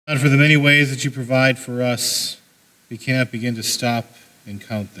God, for the many ways that you provide for us, we cannot begin to stop and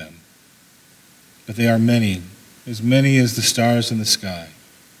count them. But they are many as the stars in the sky.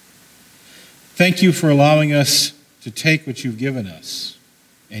 Thank you for allowing us to take what you've given us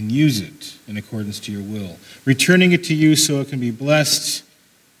and use it in accordance to your will, returning it to you so it can be blessed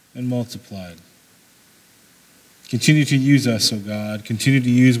and multiplied. Continue to use us, O God. Continue to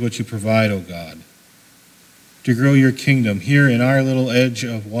use what you provide, O God, to grow your kingdom here in our little edge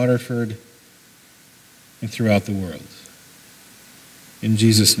of Waterford and throughout the world. In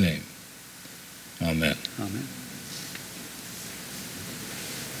Jesus' name, amen. Amen.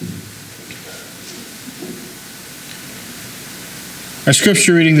 Our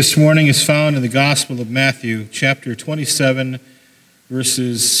scripture reading this morning is found in the Gospel of Matthew, chapter 27,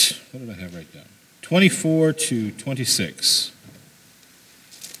 verses, what did I have right down? 24 to 26.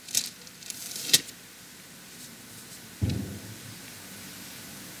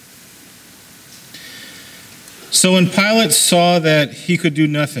 So when Pilate saw that he could do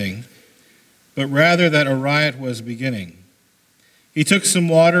nothing, but rather that a riot was beginning, he took some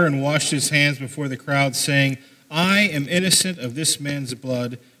water and washed his hands before the crowd, saying, I am innocent of this man's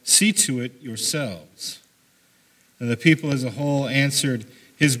blood. See to it yourselves. And the people as a whole answered,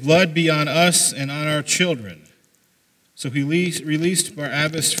 His blood be on us and on our children. So he released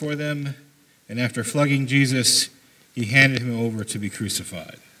Barabbas for them, and after flogging Jesus, he handed him over to be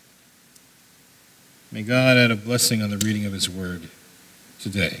crucified. May God add a blessing on the reading of his word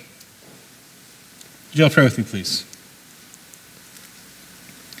today. Would you all pray with me, please?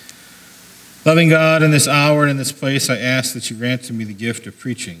 Loving God, in this hour and in this place, I ask that you grant to me the gift of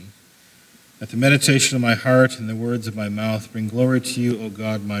preaching, that the meditation of my heart and the words of my mouth bring glory to you, O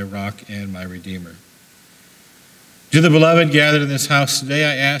God, my rock and my redeemer. To the beloved gathered in this house today,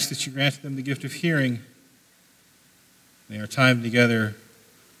 I ask that you grant them the gift of hearing. May our time together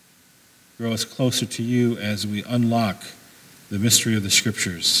grow us closer to you as we unlock the mystery of the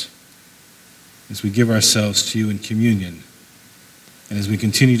Scriptures, as we give ourselves to you in communion, and as we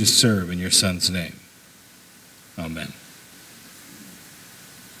continue to serve in your Son's name. Amen.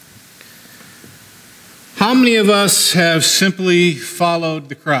 How many of us have simply followed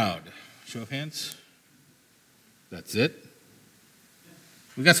the crowd? Show of hands. That's it.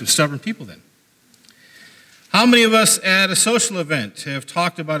 We've got some stubborn people then. How many of us at a social event have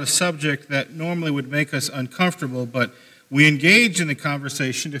talked about a subject that normally would make us uncomfortable, but we engage in the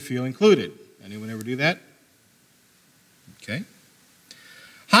conversation to feel included? Anyone ever do that? Okay.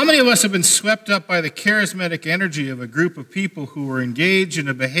 How many of us have been swept up by the charismatic energy of a group of people who were engaged in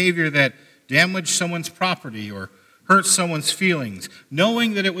a behavior that damaged someone's property or hurt someone's feelings,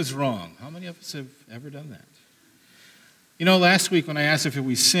 knowing that it was wrong? How many of us have ever done that? You know, last week when I asked if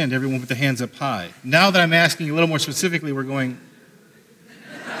we sinned, everyone put their hands up high. Now that I'm asking a little more specifically, we're going...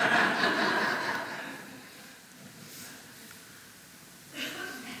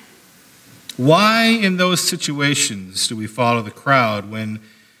 Why in those situations do we follow the crowd when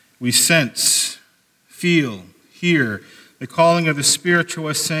we sense, feel, hear the calling of the Spirit to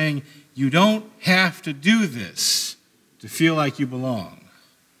us saying, you don't have to do this to feel like you belong?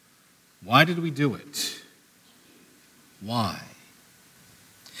 Why did we do it? Why?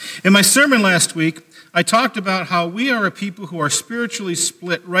 In my sermon last week, I talked about how we are a people who are spiritually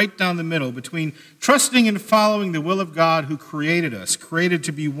split right down the middle between trusting and following the will of God who created us, created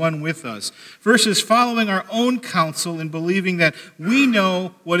to be one with us, versus following our own counsel and believing that we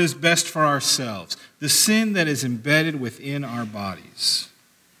know what is best for ourselves, the sin that is embedded within our bodies.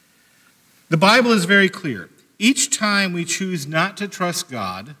 The Bible is very clear. Each time we choose not to trust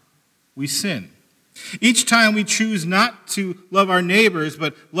God, we sin. Each time we choose not to love our neighbors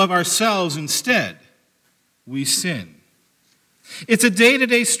but love ourselves instead, we sin. It's a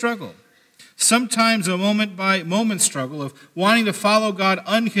day-to-day struggle, sometimes a moment-by-moment struggle of wanting to follow God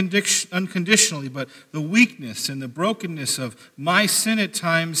unconditionally, but the weakness and the brokenness of my sin at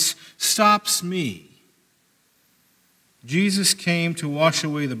times stops me. Jesus came to wash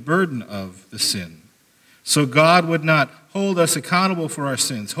away the burden of the sin, so God would not hold us accountable for our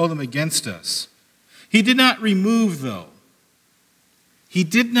sins, hold them against us. He did not remove, though,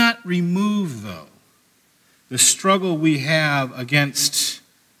 the struggle we have against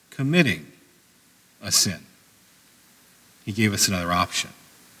committing a sin. He gave us another option.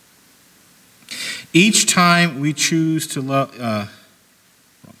 Each time we choose to love,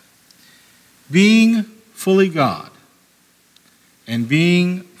 being fully God and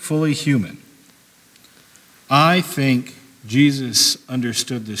being fully human, I think Jesus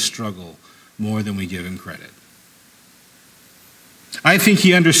understood this struggle more than we give him credit. I think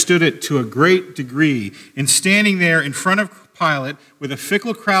he understood it to a great degree in standing there in front of Pilate with a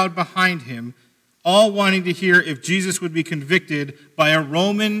fickle crowd behind him, all wanting to hear if Jesus would be convicted by a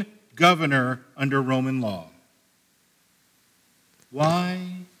Roman governor under Roman law.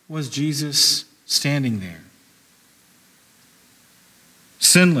 Why was Jesus standing there?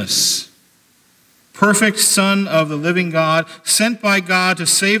 Sinless, perfect Son of the living God, sent by God to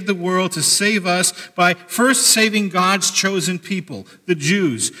save the world, to save us by first saving God's chosen people, the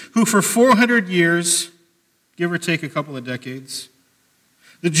Jews, who for 400 years, give or take a couple of decades,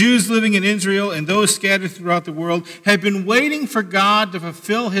 the Jews living in Israel and those scattered throughout the world had been waiting for God to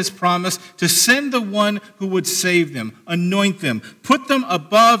fulfill his promise to send the one who would save them, anoint them, put them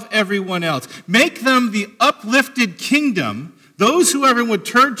above everyone else, make them the uplifted kingdom, those who everyone would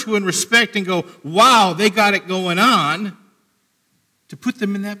turn to and respect and go, wow, they got it going on, to put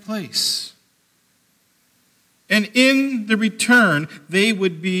them in that place. And in the return, they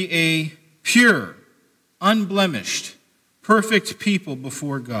would be a pure, unblemished, perfect people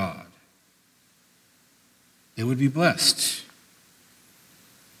before God. They would be blessed.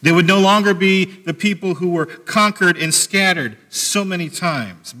 They would no longer be the people who were conquered and scattered so many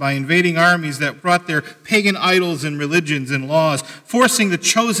times by invading armies that brought their pagan idols and religions and laws, forcing the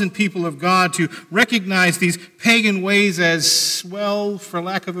chosen people of God to recognize these pagan ways as, well, for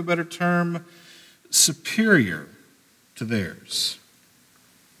lack of a better term, superior to theirs.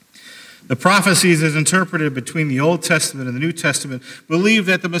 The prophecies as interpreted between the Old Testament and the New Testament believe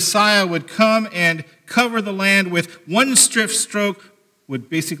that the Messiah would come and cover the land with one swift stroke, would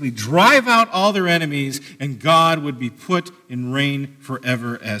basically drive out all their enemies, and God would be put in reign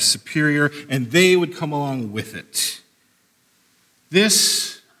forever as superior, and they would come along with it.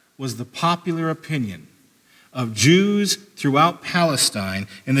 This was the popular opinion of Jews throughout Palestine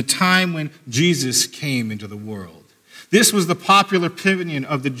in the time when Jesus came into the world. This was the popular opinion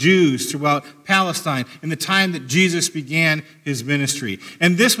of the Jews throughout Palestine in the time that Jesus began his ministry.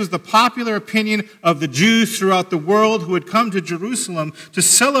 And this was the popular opinion of the Jews throughout the world who had come to Jerusalem to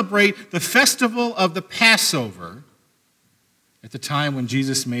celebrate the festival of the Passover at the time when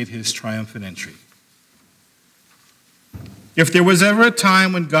Jesus made his triumphant entry. If there was ever a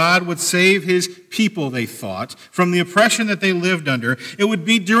time when God would save his people, they thought, from the oppression that they lived under, it would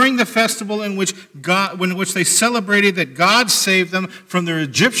be during the festival in which they celebrated that God saved them from their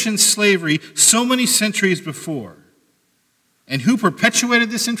Egyptian slavery so many centuries before. And who perpetuated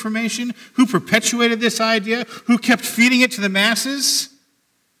this information? Who perpetuated this idea? Who kept feeding it to the masses?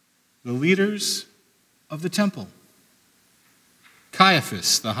 The leaders of the temple.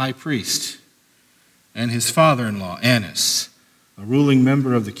 Caiaphas, the high priest, and his father-in-law, Annas, a ruling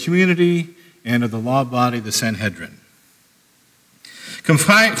member of the community and of the law body, the Sanhedrin.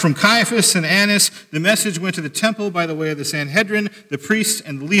 From Caiaphas and Annas, the message went to the temple by the way of the Sanhedrin, the priests,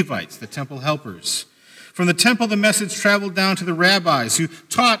 and the Levites, the temple helpers. From the temple, the message traveled down to the rabbis who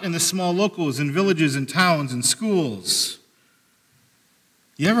taught in the small locals and villages and towns and schools.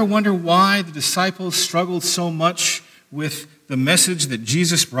 You ever wonder why the disciples struggled so much with the message that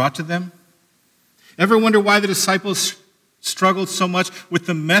Jesus brought to them? Ever wonder why the disciples struggled so much with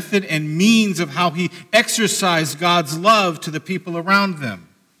the method and means of how he exercised God's love to the people around them?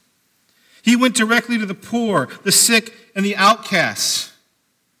 He went directly to the poor, the sick, and the outcasts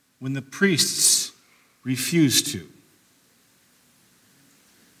when the priests refused to.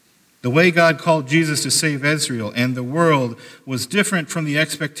 The way God called Jesus to save Israel and the world was different from the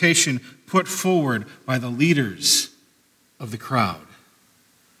expectation put forward by the leaders of the crowd.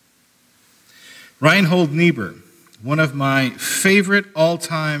 Reinhold Niebuhr, one of my favorite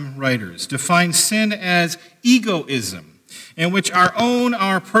all-time writers, defines sin as egoism, in which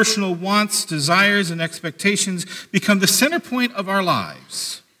our personal wants, desires, and expectations become the center point of our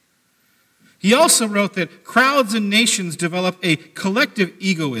lives. He also wrote that crowds and nations develop a collective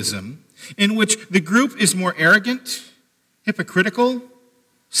egoism in which the group is more arrogant, hypocritical,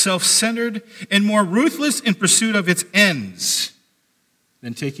 self-centered, and more ruthless in pursuit of its ends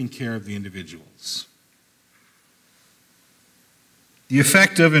than taking care of the individuals. The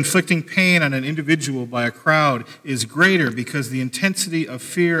effect of inflicting pain on an individual by a crowd is greater because the intensity of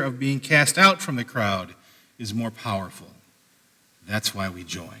fear of being cast out from the crowd is more powerful. That's why we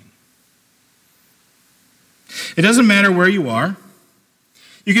join. It doesn't matter where you are.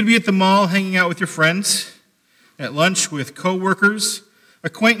 You could be at the mall hanging out with your friends, at lunch with coworkers,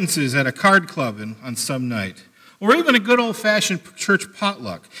 acquaintances at a card club on some night, or even a good old-fashioned church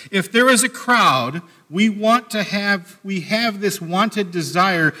potluck. If there is a crowd, we have this wanted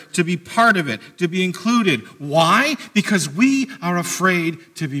desire to be part of it, to be included. Why? Because we are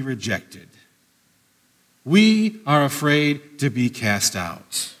afraid to be rejected. We are afraid to be cast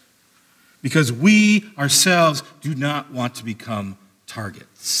out. because we ourselves do not want to become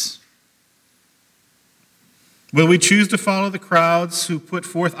targets. Will we choose to follow the crowds who put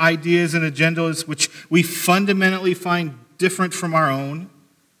forth ideas and agendas which we fundamentally find different from our own?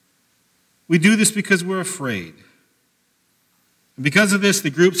 We do this because we're afraid. And because of this, the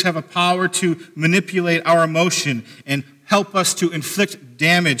groups have a power to manipulate our emotion and help us to inflict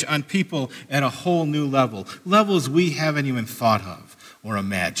damage on people at a whole new level, levels we haven't even thought of or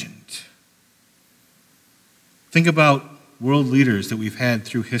imagined. Think about world leaders that we've had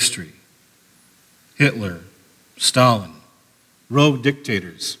through history. Hitler, Stalin, rogue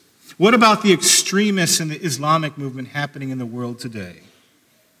dictators. What about the extremists in the Islamic movement happening in the world today?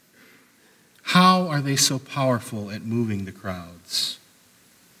 How are they so powerful at moving the crowds?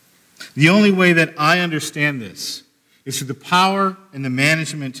 The only way that I understand this is through the power and the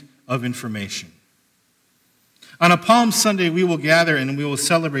management of information. On a Palm Sunday, we will gather and we will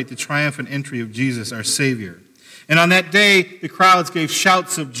celebrate the triumphant entry of Jesus, our Savior. And on that day, the crowds gave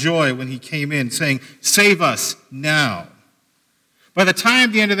shouts of joy when he came in, saying, "Save us now." By the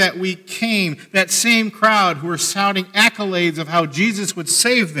time the end of that week came, that same crowd who were shouting accolades of how Jesus would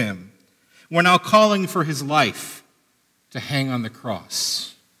save them were now calling for his life to hang on the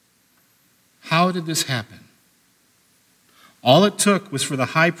cross. How did this happen? All it took was for the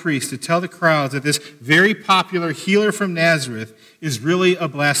high priest to tell the crowds that this very popular healer from Nazareth is really a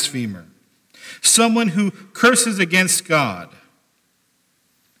blasphemer, someone who curses against God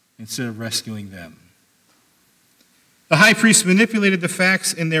instead of rescuing them. The high priest manipulated the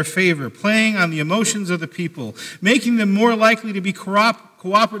facts in their favor, playing on the emotions of the people, making them more likely to be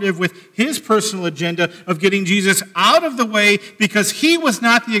cooperative with his personal agenda of getting Jesus out of the way because he was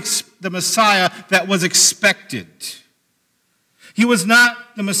not the Messiah that was expected. He was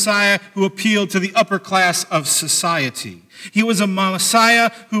not the Messiah who appealed to the upper class of society. He was a Messiah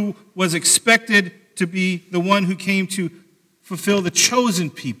who was expected to be the one who came to fulfill the chosen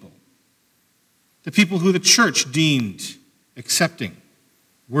people, the people who the church deemed accepting,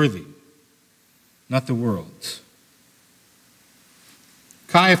 worthy, not the world.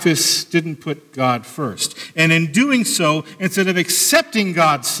 Caiaphas didn't put God first, and in doing so, instead of accepting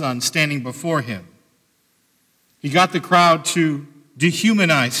God's Son standing before him, he got the crowd to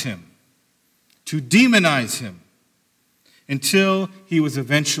dehumanize him, to demonize him, until he was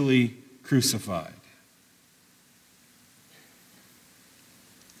eventually crucified.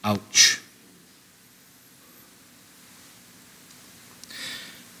 Ouch.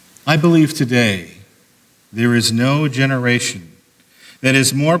 I believe today there is no generation that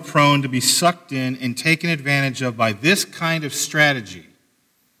is more prone to be sucked in and taken advantage of by this kind of strategy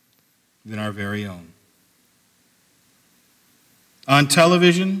than our very own. On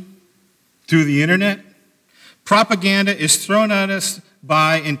television, through the internet, propaganda is thrown at us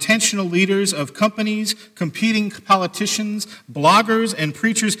by intentional leaders of companies, competing politicians, bloggers, and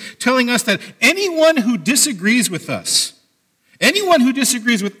preachers telling us that anyone who disagrees with us, anyone who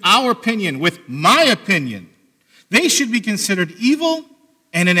disagrees with our opinion, with my opinion, they should be considered evil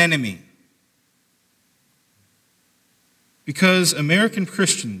and an enemy. Because American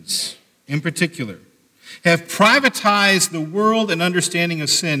Christians, in particular, have privatized the world and understanding of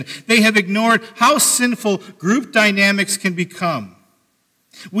sin. They have ignored how sinful group dynamics can become.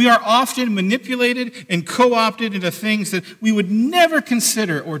 We are often manipulated and co-opted into things that we would never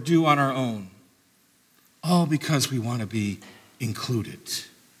consider or do on our own, all because we want to be included.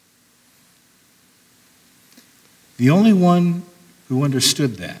 The only one who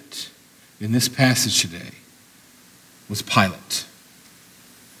understood that in this passage today was Pilate.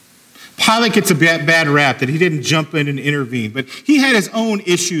 Pilate gets a bad rap that he didn't jump in and intervene, but he had his own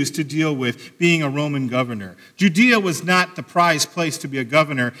issues to deal with being a Roman governor. Judea was not the prized place to be a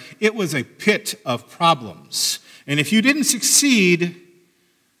governor. It was a pit of problems. And if you didn't succeed,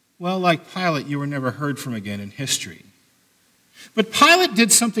 well, like Pilate, you were never heard from again in history. But Pilate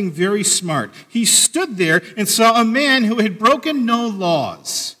did something very smart. He stood there and saw a man who had broken no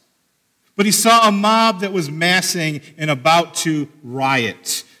laws, but he saw a mob that was massing and about to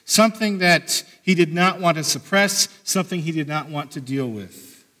riot. Something that he did not want to suppress, something he did not want to deal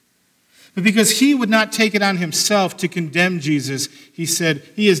with. But because he would not take it on himself to condemn Jesus, he said,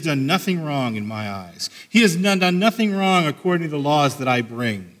 "He has done nothing wrong in my eyes. He has done nothing wrong according to the laws that I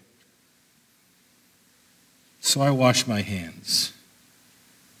bring. So I wash my hands."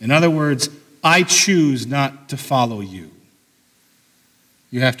 In other words, I choose not to follow you.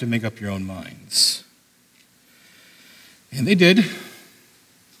 You have to make up your own minds. And they did.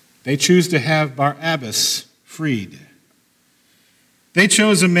 They choose to have Barabbas freed. They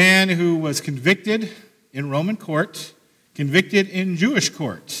chose a man who was convicted in Roman court, convicted in Jewish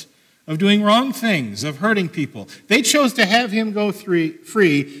court of doing wrong things, of hurting people. They chose to have him go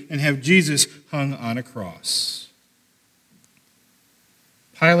free and have Jesus hung on a cross.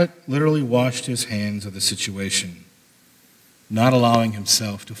 Pilate literally washed his hands of the situation, not allowing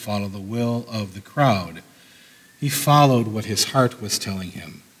himself to follow the will of the crowd. He followed what his heart was telling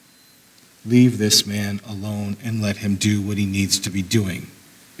him. Leave this man alone and let him do what he needs to be doing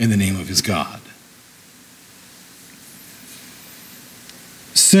in the name of his God.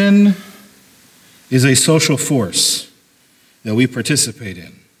 Sin is a social force that we participate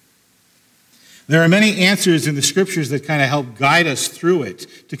in. There are many answers in the scriptures that kind of help guide us through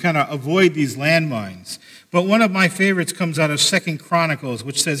it, to kind of avoid these landmines. But one of my favorites comes out of 2 Chronicles,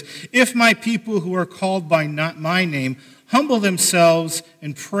 which says, "If my people who are called by not my name humble themselves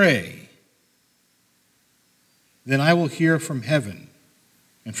and pray, then I will hear from heaven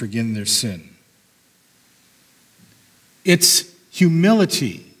and forgive their sin." It's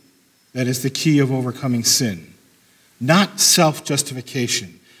humility that is the key of overcoming sin, not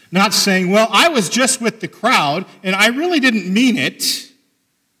self-justification. Not saying, well, I was just with the crowd and I really didn't mean it.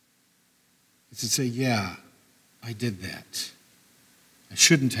 It's to say, yeah, I did that. I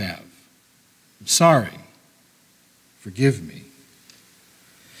shouldn't have. I'm sorry. Forgive me.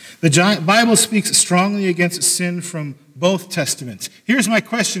 The Bible speaks strongly against sin from both testaments. Here's my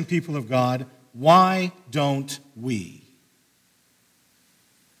question, people of God. Why don't we?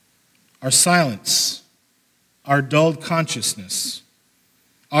 Our silence, our dulled consciousness,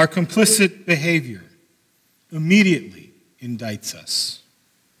 our complicit behavior immediately indicts us.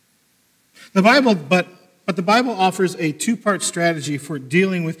 The Bible offers a two-part strategy for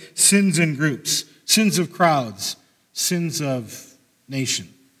dealing with sins in groups, sins of crowds, sins of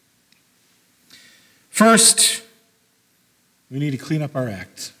nation. First, we need to clean up our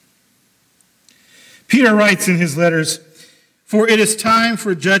act. Peter writes in his letters, "For it is time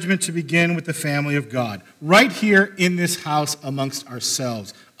for judgment to begin with the family of God," right here in this house amongst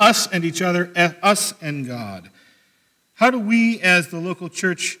ourselves, us and each other, us and God. How do we as the local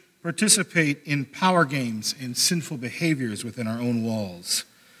church participate in power games and sinful behaviors within our own walls?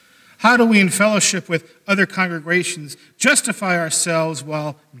 How do we, in fellowship with other congregations, justify ourselves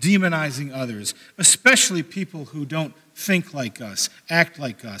while demonizing others, especially people who don't think like us, act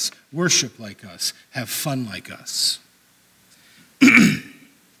like us, worship like us, have fun like us?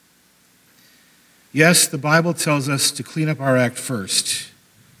 Yes, the Bible tells us to clean up our act first,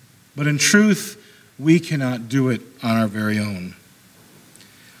 but in truth, we cannot do it on our very own.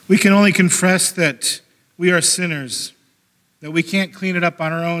 We can only confess that we are sinners, that we can't clean it up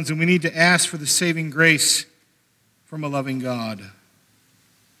on our own, and we need to ask for the saving grace from a loving God.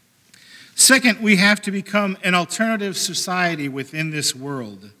 Second, we have to become an alternative society within this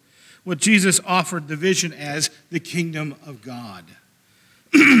world, what Jesus offered the vision as the kingdom of God.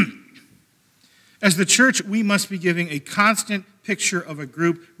 As the church, we must be giving a constant picture of a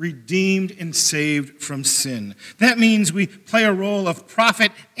group redeemed and saved from sin. That means we play a role of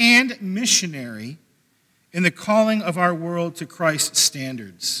prophet and missionary in the calling of our world to Christ's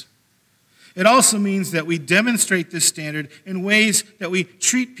standards. It also means that we demonstrate this standard in ways that we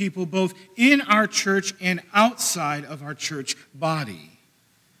treat people both in our church and outside of our church body.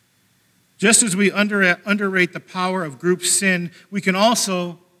 Just as we underrate the power of group sin, we can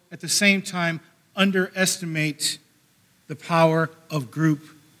also, at the same time, underestimate the power of group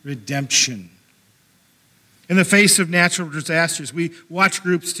redemption. In the face of natural disasters, we watch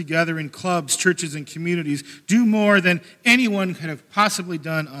groups together in clubs, churches, and communities do more than anyone could have possibly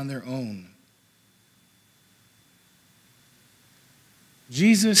done on their own.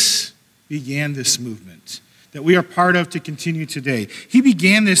 Jesus began this movement that we are part of to continue today. He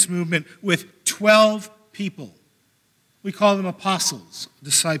began this movement with 12 people. We call them apostles,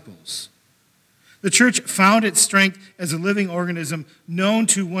 disciples. The church found its strength as a living organism known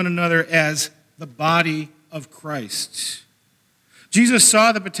to one another as the body of Christ. Jesus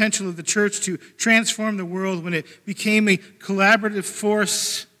saw the potential of the church to transform the world when it became a collaborative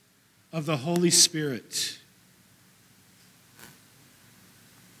force of the Holy Spirit.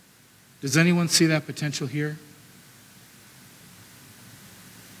 Does anyone see that potential here?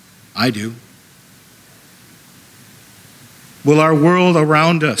 I do. Will our world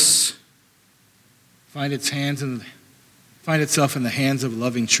around us find itself in the hands of a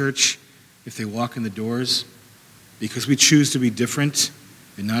loving church if they walk in the doors because we choose to be different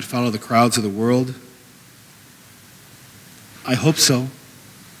and not follow the crowds of the world? I hope so.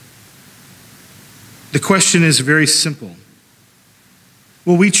 The question is very simple.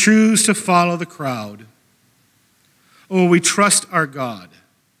 Will we choose to follow the crowd, or will we trust our God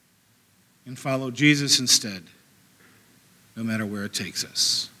and follow Jesus instead, no matter where it takes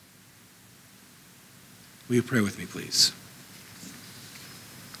us? Will you pray with me, please?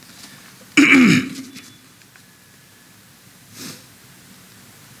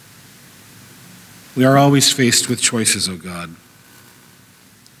 We are always faced with choices, O God.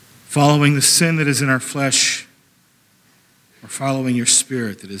 Following the sin that is in our flesh, or following your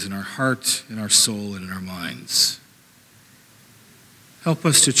Spirit that is in our heart, in our soul, and in our minds. Help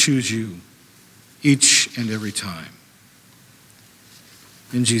us to choose you each and every time.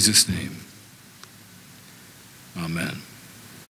 In Jesus' name, amen.